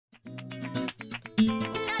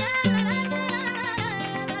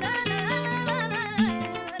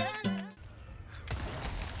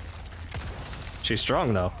She's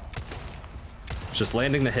strong though. Just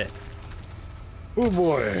landing the hit. Oh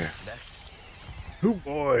boy. Oh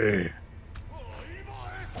boy.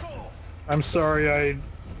 I'm sorry I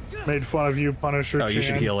made fun of you, Punisher. Oh, you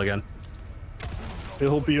should heal again.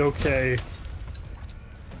 It'll be okay.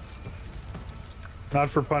 Not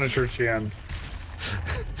for Punisher Chan.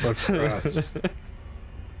 But for us.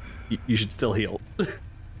 You should still heal.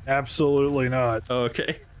 Absolutely not.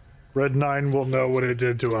 Okay. Red 9 will know what it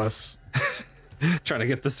did to us. Trying to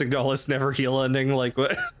get the Signalis never heal ending, like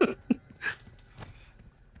what?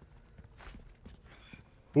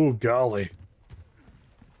 Ooh, golly.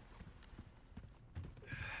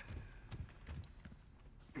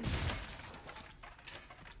 Have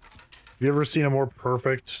you ever seen a more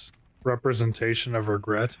perfect representation of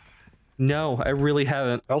regret? No, I really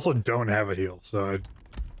haven't. I also don't have a heal, so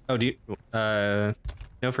Oh, do you?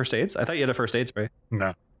 No first aids? I thought you had a first aid spray.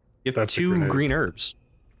 no. You have That's a 2 grenade. green herbs.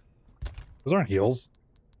 Those aren't heals.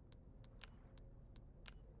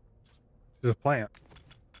 She's a plant.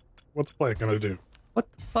 What's the plant gonna do? What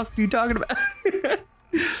the fuck are you talking about?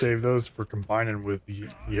 Save those for combining with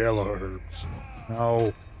yellow herbs.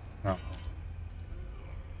 No. No.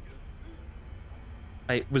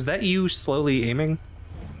 Was that you slowly aiming?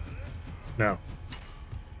 No.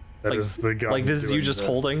 That is the gun. Like this is you doing just this.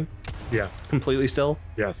 holding? Yeah. Completely still?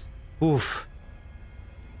 Yes. Oof.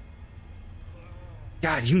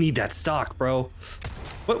 God, you need that stock, bro.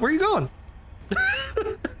 Where are you going?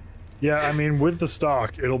 Yeah, I mean, with the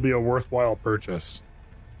stock, it'll be a worthwhile purchase.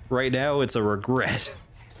 Right now, it's a regret.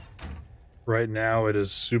 Right now, it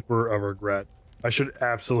is super a regret. I should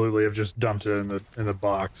absolutely have just dumped it in the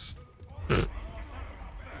box.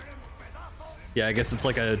 Yeah, I guess it's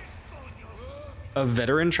like a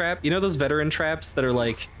veteran trap. You know those veteran traps that are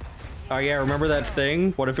like, oh yeah, remember that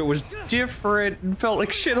thing? What if it was different and felt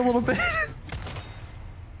like shit a little bit?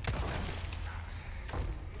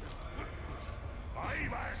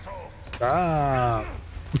 Ah.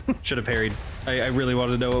 Should have parried. I really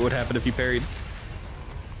wanted to know what would happen if you parried.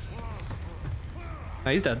 Oh,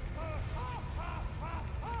 he's dead.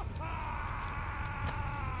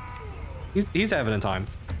 He's having a time.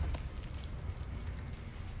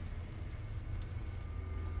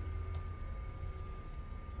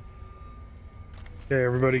 Okay,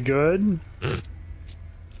 everybody good?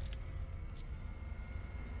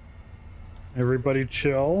 Everybody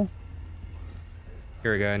chill?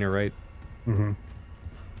 Here, a guy on your right. Mm-hmm.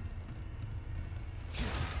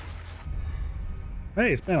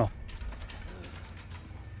 Hey, Spinel.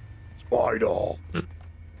 Spider.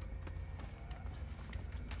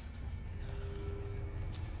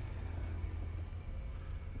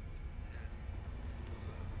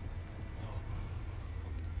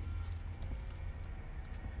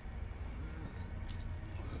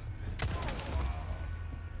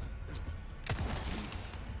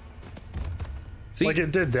 See? Like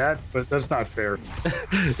it did that, but that's not fair.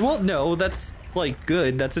 Well, no, that's like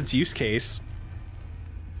good. That's its use case.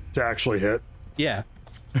 To actually hit. Yeah.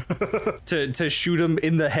 to shoot him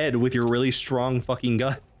in the head with your really strong fucking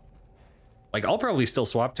gun. Like, I'll probably still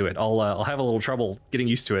swap to it. I'll have a little trouble getting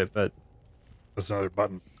used to it, but That's another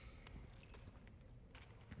button.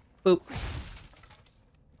 boop.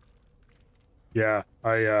 Yeah,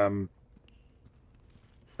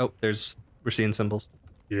 Oh, we're seeing symbols.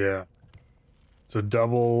 yeah. So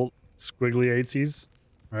double squiggly 8s,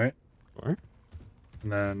 right? Sure.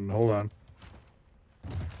 And then, hold on.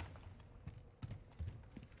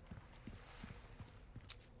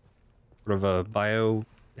 Sort of a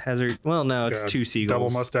biohazard. Well, no, it's 2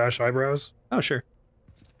 seagulls. Double mustache eyebrows. Oh, sure.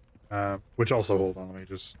 Which also, hold on, let me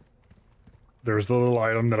just... There's the little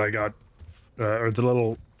item that I got, or the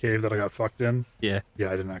little cave that I got fucked in. Yeah.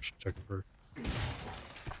 Yeah, I didn't actually check it first.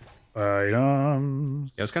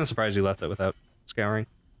 Items. Yeah, I was kind of surprised you left it without scouring.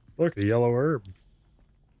 Look, a yellow herb.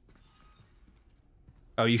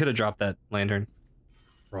 Oh, you could have dropped that lantern.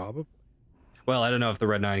 Probably. Well, I don't know if the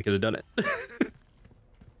Red 9 could have done it.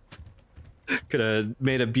 Could have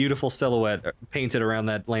made a beautiful silhouette painted around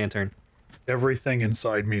that lantern. Everything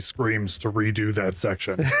inside me screams to redo that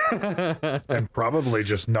section. And probably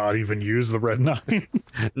just not even use the Red 9.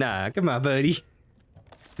 Nah, come on, buddy.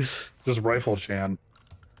 Just Rifle Chan.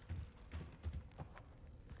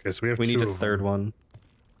 Okay, so we have We two need a of third them. one.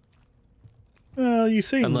 Well, you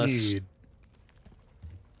say Unless- need.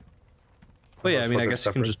 Well, yeah, I Unless mean, what I they're guess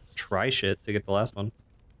you can separate. just try shit to get the last one.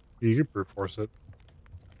 You could brute force it.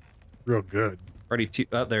 Real good. Already two.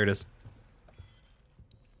 Oh, there it is.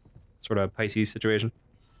 Sort of Pisces situation.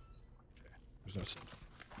 There's no sense.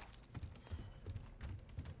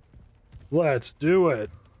 Let's do it.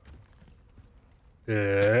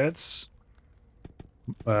 It's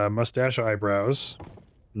Mustache, eyebrows.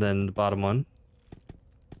 Then the bottom one.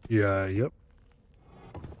 Yeah, yep.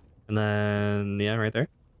 And then, yeah, right there.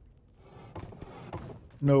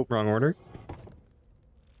 Nope. Wrong order.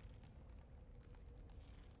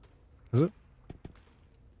 Is it?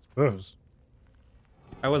 Suppose.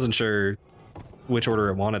 I wasn't sure which order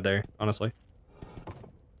it wanted there, honestly.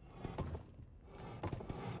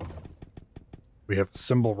 We have a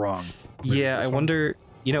symbol wrong. Maybe yeah, I wonder...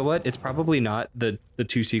 You know what? It's probably not the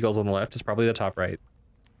two seagulls on the left. It's probably the top right.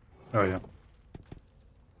 Oh, yeah.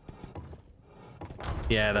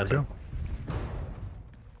 Yeah, that's it.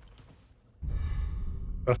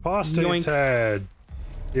 Apostate's head.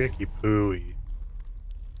 Icky pooey.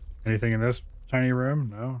 Anything in this tiny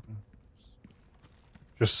room? No.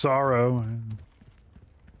 Just sorrow.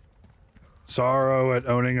 Sorrow at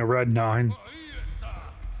owning a red 9.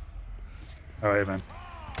 Oh, hey, man.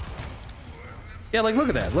 Yeah, like, look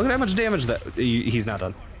at that. Look at how much damage that... He's not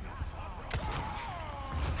done.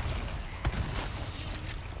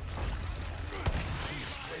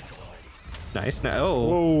 Nice. Now,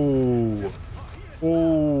 oh. Whoa.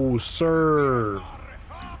 Oh, sir.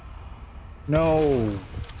 No.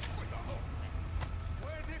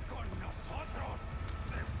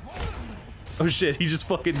 Oh shit, he just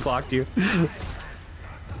fucking blocked you.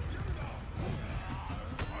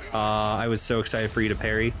 I was so excited for you to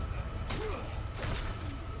parry.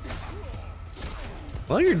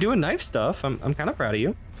 Well, you're doing knife stuff. I'm kind of proud of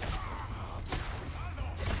you.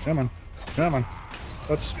 Come on. Come on.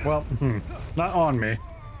 That's, well, not on me.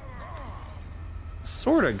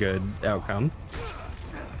 Sort of good outcome.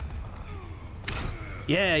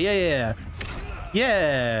 Yeah, yeah, yeah.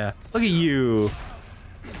 Yeah! Look at you!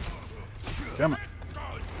 Come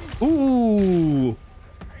on. Ooh!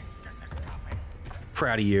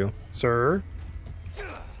 Proud of you. Sir?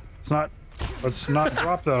 Let's not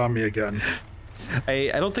drop that on me again.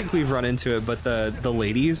 I don't think we've run into it, but the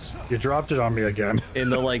ladies... You dropped it on me again. in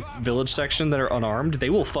the, like, village section that are unarmed, they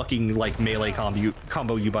will fucking, like, melee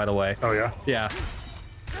combo you, by the way. Oh, yeah? Yeah.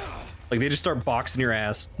 Like, they just start boxing your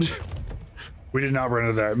ass. We did not run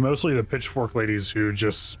into that. Mostly the pitchfork ladies who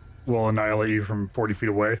just will annihilate you from 40 feet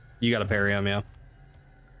away. You gotta parry them, yeah.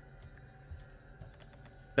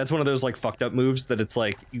 That's one of those, like, fucked up moves that it's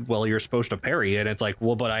like, well, you're supposed to parry, and it's like,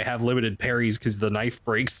 well, but I have limited parries because the knife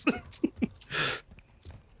breaks.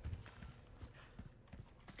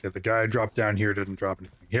 Okay, the guy dropped down here didn't drop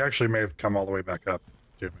anything. He actually may have come all the way back up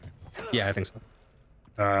to me. Yeah, I think so.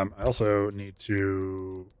 I also need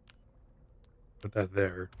to put that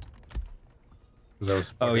there. That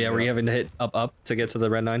was Oh, yeah, were you having to hit up to get to the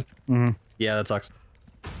red 9? Mm-hmm. Yeah, that sucks.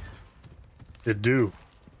 It do.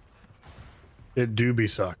 It do be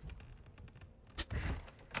suck.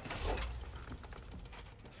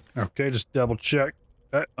 Okay, just double check.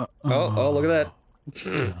 Oh, look at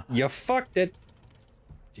that. You fucked it.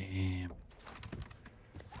 Damn.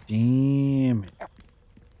 Damn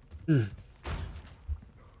it.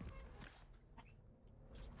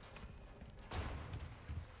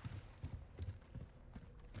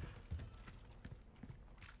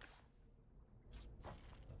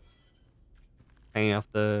 Hanging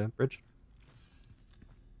off the bridge?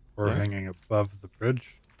 Or Yeah. hanging above the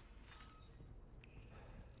bridge.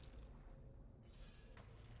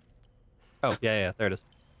 Oh, yeah, there it is.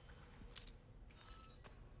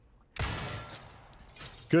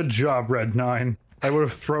 Good job, Red 9. I would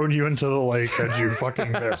have thrown you into the lake had you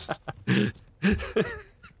fucking missed.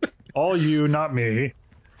 All you, not me.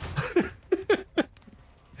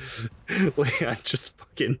 Well, yeah, just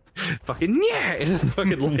fucking yeah, in the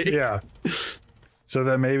fucking lake. Yeah. So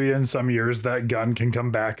that maybe in some years that gun can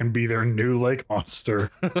come back and be their new lake monster.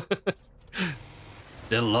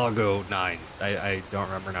 Del Lago 9. I don't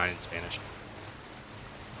remember 9 in Spanish.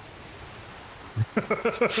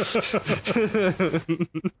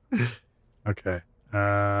 Okay.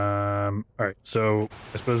 Alright, so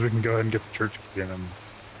I suppose we can go ahead and get the church again, and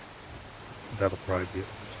that'll probably be it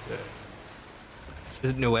for today.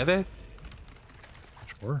 Is it Nueve?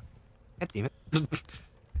 Sure. God damn it.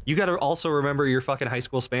 You gotta also remember your fucking high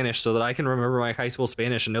school Spanish so that I can remember my high school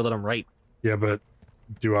Spanish and know that I'm right. Yeah, but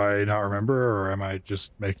do I not remember, or am I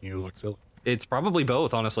just making you look silly? It's probably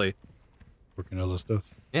both, honestly. Working a list of.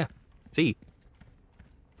 Yeah. See.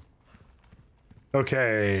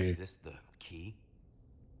 Okay. Is this the key?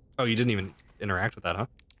 Oh, you didn't even interact with that, huh?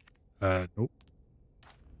 Nope.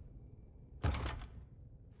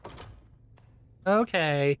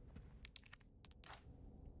 Okay.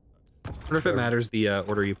 I wonder if it matters the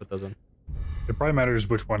order you put those in. It probably matters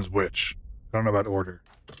which one's which. I don't know about order.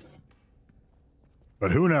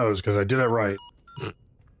 But who knows, because I did it right.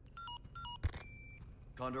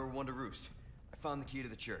 Condor one to roost. I found the key to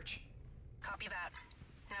the church. Copy that.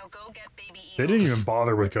 Now go get baby Eagle. They didn't even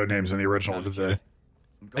bother with code names in the original, did they?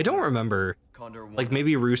 I don't remember. Condor 1. Like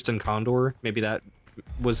maybe Roost and Condor. Maybe that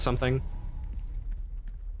was something.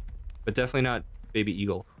 But definitely not Baby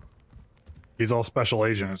Eagle. He's all special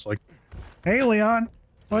agent. It's like, hey, Leon,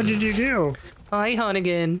 what did you do? Hi,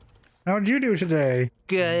 Hunnigan. How'd you do today?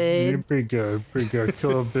 Good. You're pretty good. Pretty good.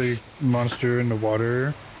 Kill a big monster in the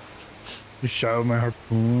water. You shot with my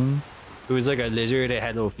harpoon. It was like a lizard. It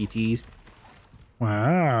had little feeties.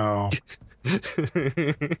 Wow.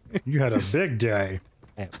 You had a big day.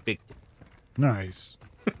 Yeah, big. Nice.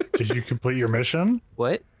 Did you complete your mission?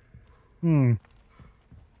 What? Did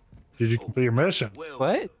you complete your mission?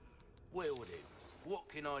 What? Well then, what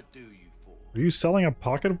can I do you for? Are you selling a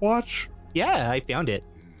pocket watch? Yeah, I found it.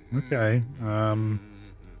 Okay.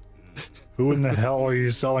 Who in the hell are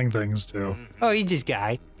you selling things to? Oh, he's just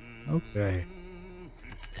guy. Okay.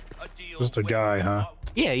 Just a guy, huh?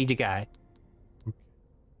 Yeah, he's a guy.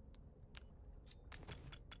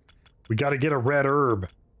 We gotta get a red herb,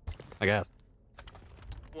 I guess.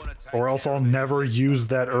 or else I'll never use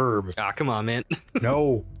that herb. Ah, come on, man.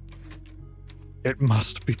 No. It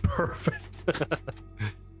must be perfect.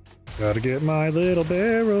 Gotta get my little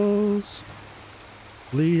barrels.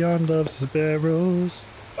 Leon loves his barrels.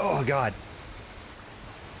 Oh, God.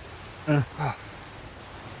 You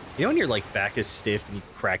know when your like back is stiff and you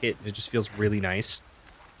crack it and it just feels really nice?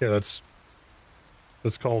 Yeah, that's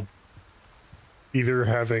called either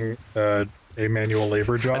having a manual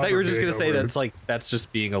labor job. I thought you were or just being gonna say over- that's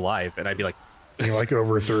just being alive, and I'd be like, being like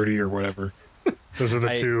over 30 or whatever. Those are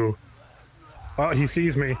the two. Oh, he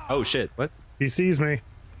sees me. oh shit, what? He sees me.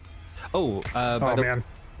 Oh, Oh man.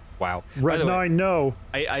 wow. By Red the way, 9, no.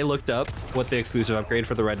 I looked up what the exclusive upgrade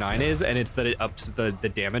for the Red 9 is, and it's that it ups the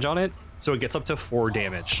damage on it, so it gets up to 4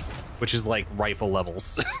 damage, which is like rifle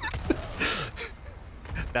levels.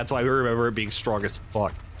 That's why we remember it being strong as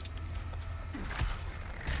fuck.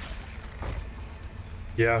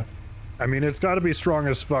 Yeah. I mean, it's got to be strong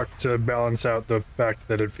as fuck to balance out the fact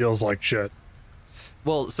that it feels like shit.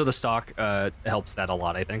 Well, so the stock helps that a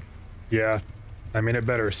lot, I think. Yeah. I mean, it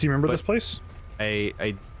better. See, remember this place?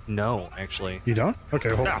 I no, actually. You don't? Okay,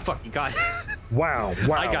 hold Ah, on. fuck, you got. Wow,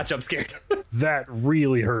 wow. I got jump scared. That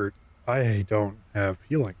really hurt. I don't have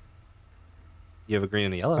healing. You have a green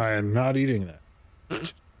and a yellow. I am not eating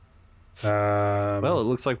that. Well, it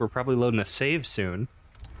looks like we're probably loading a save soon.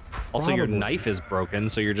 Also, your Probably. knife is broken,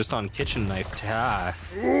 so you're just on kitchen knife.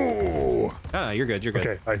 Ooh. No, you're good. You're good.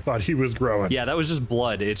 Okay, I thought he was growing. Yeah, that was just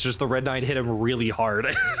blood. It's just the Red Knight hit him really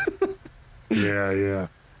hard. Yeah, yeah.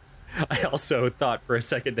 I also thought for a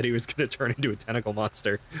second that he was gonna turn into a tentacle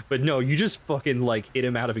monster, but no, you just fucking like hit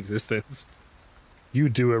him out of existence. You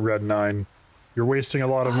do it, Red 9. You're wasting a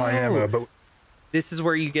lot of my ammo, but This is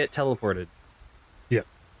where you get teleported. yeah.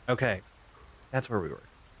 Okay, that's where we were.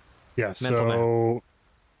 Yeah, Mental so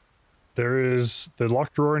there is the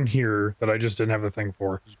locked drawer in here that I just didn't have the thing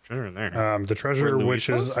for. Sure, in there. The treasure, Where which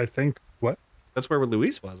Luis is, was? I think, what? That's where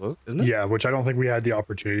Luis was, isn't it? Yeah, which I don't think we had the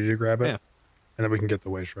opportunity to grab it. Yeah. And then we can get the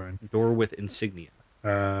way shrine. Door with insignia.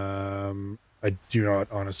 I do not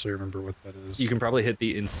honestly remember what that is. You can probably hit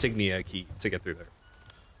the insignia key to get through there.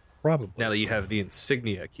 Probably. Now that you have the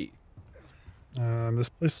insignia key. This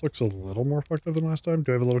place looks a little more fucked up than last time.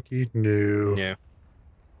 Do I have a little key? No. Yeah.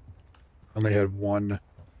 Only had one.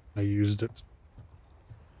 I used it.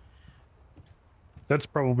 That's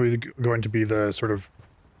probably going to be the sort of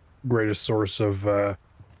greatest source of,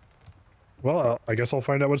 well, I guess I'll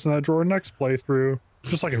find out what's in that drawer next playthrough.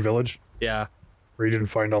 Just like in Village, Yeah. where you didn't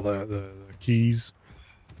find all the keys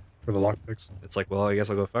for the lockpicks. It's like, well, I guess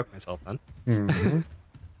I'll go fuck myself then. Mm-hmm.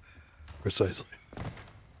 Precisely.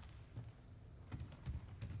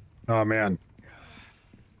 Oh, man.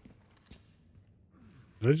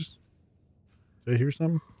 Did I hear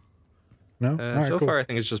something? No? Alright, So cool. far, I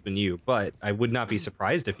think it's just been you, but I would not be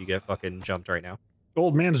surprised if you get fucking jumped right now.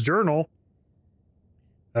 Old man's journal.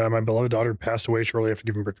 My beloved daughter passed away shortly after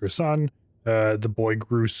giving birth to a son. The boy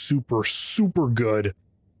grew super, super good.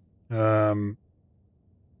 Curious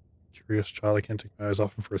child, I can't take my eyes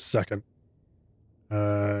off him for a second.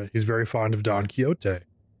 He's very fond of Don Quixote.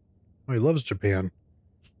 Oh, he loves Japan.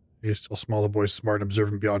 He's still small, the boy's smart and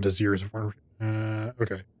observant beyond his years.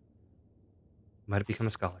 Okay. Might have become a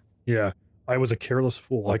scholar. Yeah, I was a careless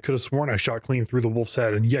fool. I could have sworn I shot clean through the wolf's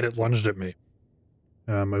head, and yet it lunged at me.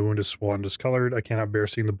 My wound is swollen, discolored. I cannot bear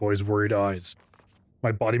seeing the boy's worried eyes.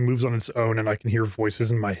 My body moves on its own, and I can hear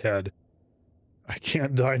voices in my head. I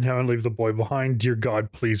can't die now and leave the boy behind. Dear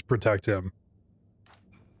God, please protect him.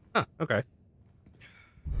 Huh, okay.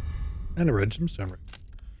 And a red gemstone ring.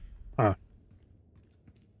 Huh.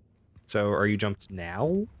 So are you jumped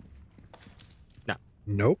now? No.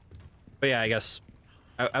 Nope. But yeah, I guess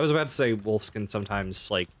I was about to say wolves can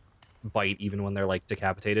sometimes like bite even when they're like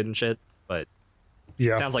decapitated and shit, but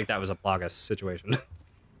Yeah. it sounds like that was a Plagas situation.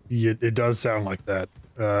 It does sound like that.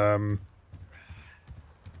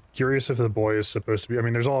 Curious if the boy is supposed to be. I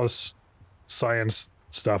mean, there's all this science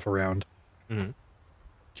stuff around. Mm-hmm.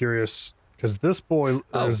 Curious because this boy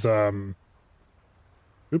is oops.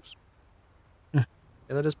 Yeah,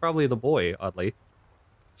 that is probably the boy, oddly.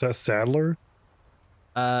 Is that Sadler?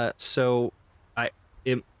 So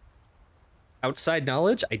outside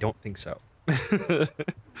knowledge, I don't think so.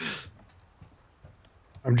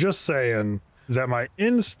 I'm just saying that my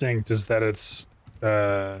instinct is that it's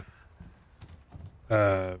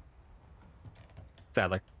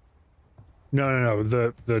Sadler. no,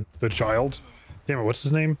 the child. Damn it, what's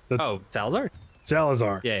his name? Oh, Salazar?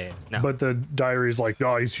 Salazar. Yeah, no. But the diary's like,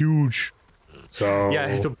 oh, he's huge. So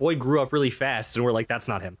yeah, the boy grew up really fast, and we're like, that's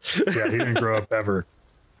not him. yeah, he didn't grow up ever.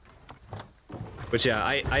 Which, yeah,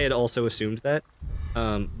 I had also assumed that.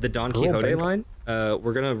 The Don Quixote line,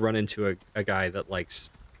 we're gonna run into a guy that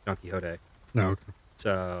likes Don Quixote. No. Okay.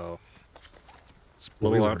 So,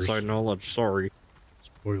 Spoilers. little outside knowledge, sorry.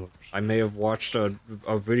 Spoilers. I may have watched a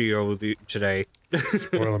video today.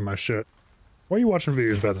 Spoiling my shit. Why are you watching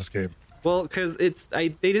videos about this game? Well, because they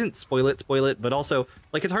didn't spoil it, but also,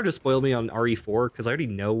 like, it's hard to spoil me on RE4, because I already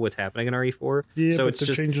know what's happening in RE4. Yeah, so but it's they're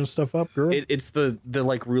just changing stuff up, girl. it's the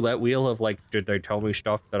like roulette wheel of like, did they tell me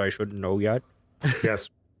stuff that I shouldn't know yet? Yes.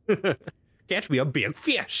 Catch me a big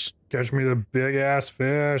fish. Catch me the big ass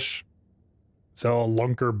fish. Sell a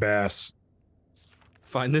lunker bass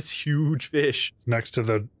Find this huge fish. next to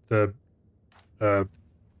the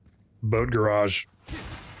boat garage.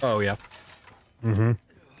 Oh yeah. Mm-hmm.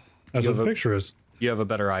 That's You what have the a- picture is. You have a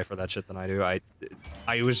better eye for that shit than I do. I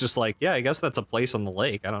was just like, yeah, I guess that's a place on the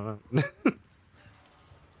lake. I don't know.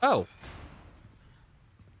 Oh.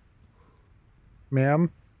 Ma'am?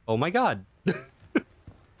 Oh my god. Is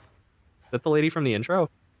that the lady from the intro?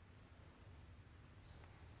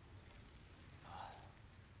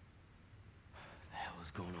 The hell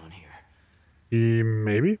is going on here?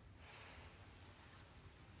 Maybe?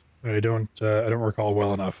 I don't recall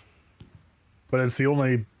well enough. But it's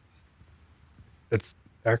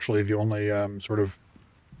actually the only sort of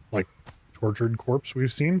like tortured corpse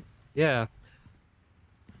we've seen. Yeah.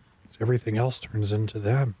 'Cause everything else turns into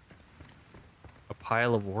them. A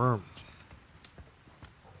pile of worms.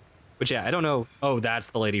 But yeah, I don't know. Oh, that's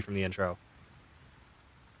the lady from the intro.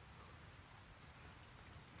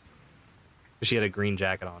 She had a green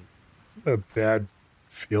jacket on. A bad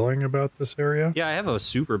feeling about this area. Yeah, I have a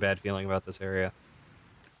super bad feeling about this area.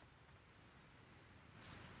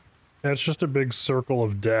 Yeah, it's just a big circle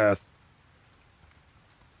of death.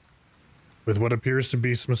 With what appears to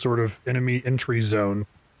be some sort of enemy entry zone.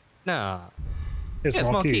 Nah. Yeah, Yeah,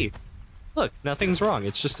 small key. Look, nothing's wrong.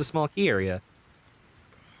 It's just a small key area.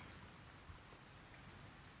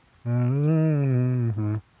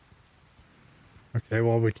 Mm-hmm. Okay,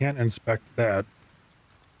 well, we can't inspect that.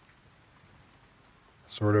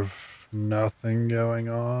 Sort of nothing going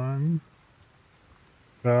on.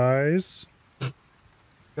 Guys?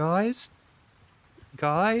 Guys?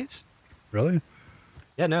 Guys? Really?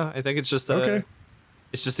 Yeah, no, I think it's just a... Okay.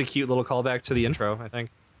 It's just a cute little callback to the intro, I think.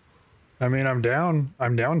 I mean, I'm down.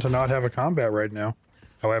 I'm down to not have a combat right now.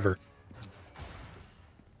 However.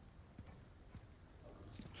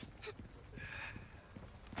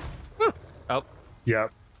 Oh. Yeah.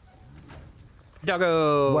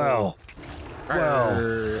 Doggo! Well.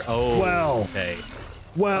 Well. Oh. Well. Okay.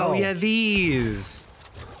 Well. Oh, yeah, these!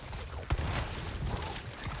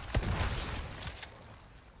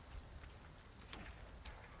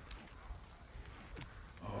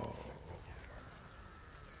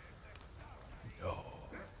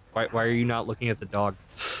 Why are you not looking at the dog?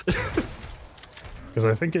 Because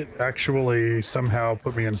I think it actually somehow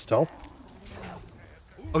put me in stealth.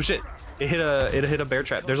 Oh shit! It hit a bear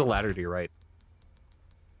trap. There's a ladder to your right.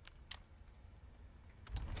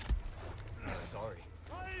 Sorry.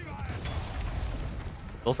 A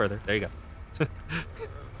little further. There you go.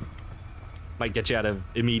 Might get you out of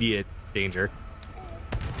immediate danger.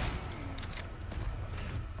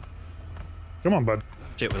 Come on, bud.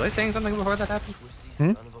 Shit, was I saying something before that happened?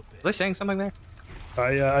 Hmm? Was I saying something there?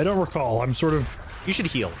 I don't recall. I'm sort of You should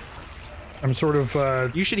heal.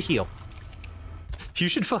 You should heal. You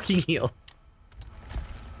should fucking heal.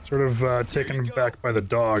 taken back by the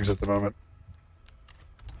dogs at the moment.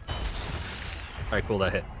 Alright, cool,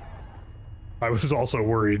 that hit. I was also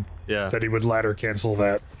worried Yeah. that he would ladder cancel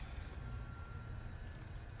that.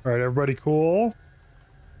 Alright, everybody cool?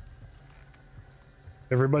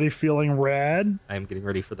 Everybody feeling rad? I'm getting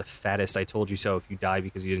ready for the fattest I told you so if you die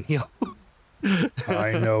because you didn't heal.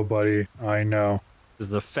 I know, buddy. I know. This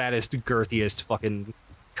is the fattest, girthiest fucking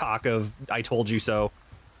cock of I told you so.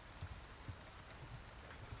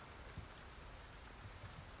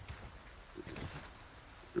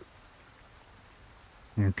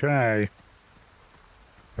 Okay.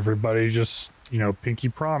 Everybody just, you know, pinky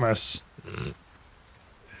promise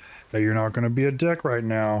that you're not going to be a dick right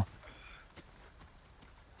now.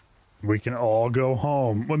 We can all go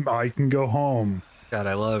home. I can go home. God,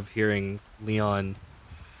 I love hearing Leon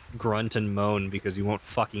grunt and moan because he won't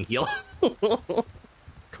fucking heal.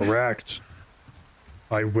 Correct.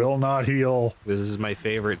 I will not heal. This is my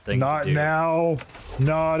favorite thing Not to do. now.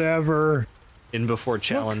 Not ever. In before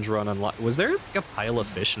challenge run unlock. Was there like a pile of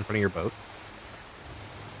fish in front of your boat?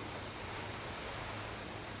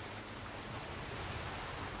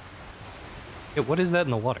 Yeah, what is that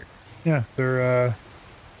in the water? Yeah, they're,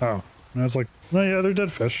 oh. And I was like, no, yeah, they're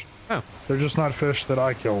dead fish. Oh. They're just not fish that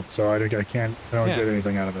I killed, so I don't Yeah. get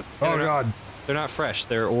anything out of it. Yeah, Oh, they're not- God. They're not fresh,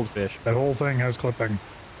 they're old fish. That whole thing has clipping.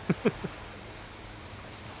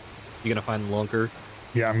 You gonna find lunker?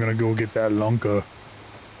 Yeah, I'm gonna go get that lunka.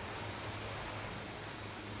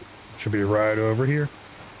 Should be right over here.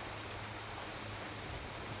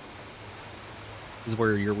 This is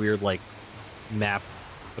where your weird, like, map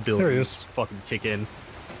There he abilities is. fucking kick in.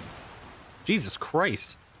 Jesus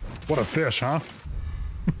Christ. What a fish, huh?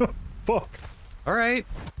 Fuck. Alright.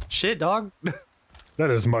 Shit, dog. That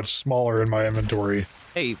is much smaller in my inventory.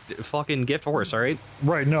 Hey, fucking gift horse, alright?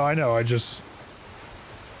 Right, no, I know, I just...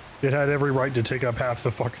 It had every right to take up half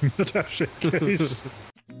the fucking attaché case.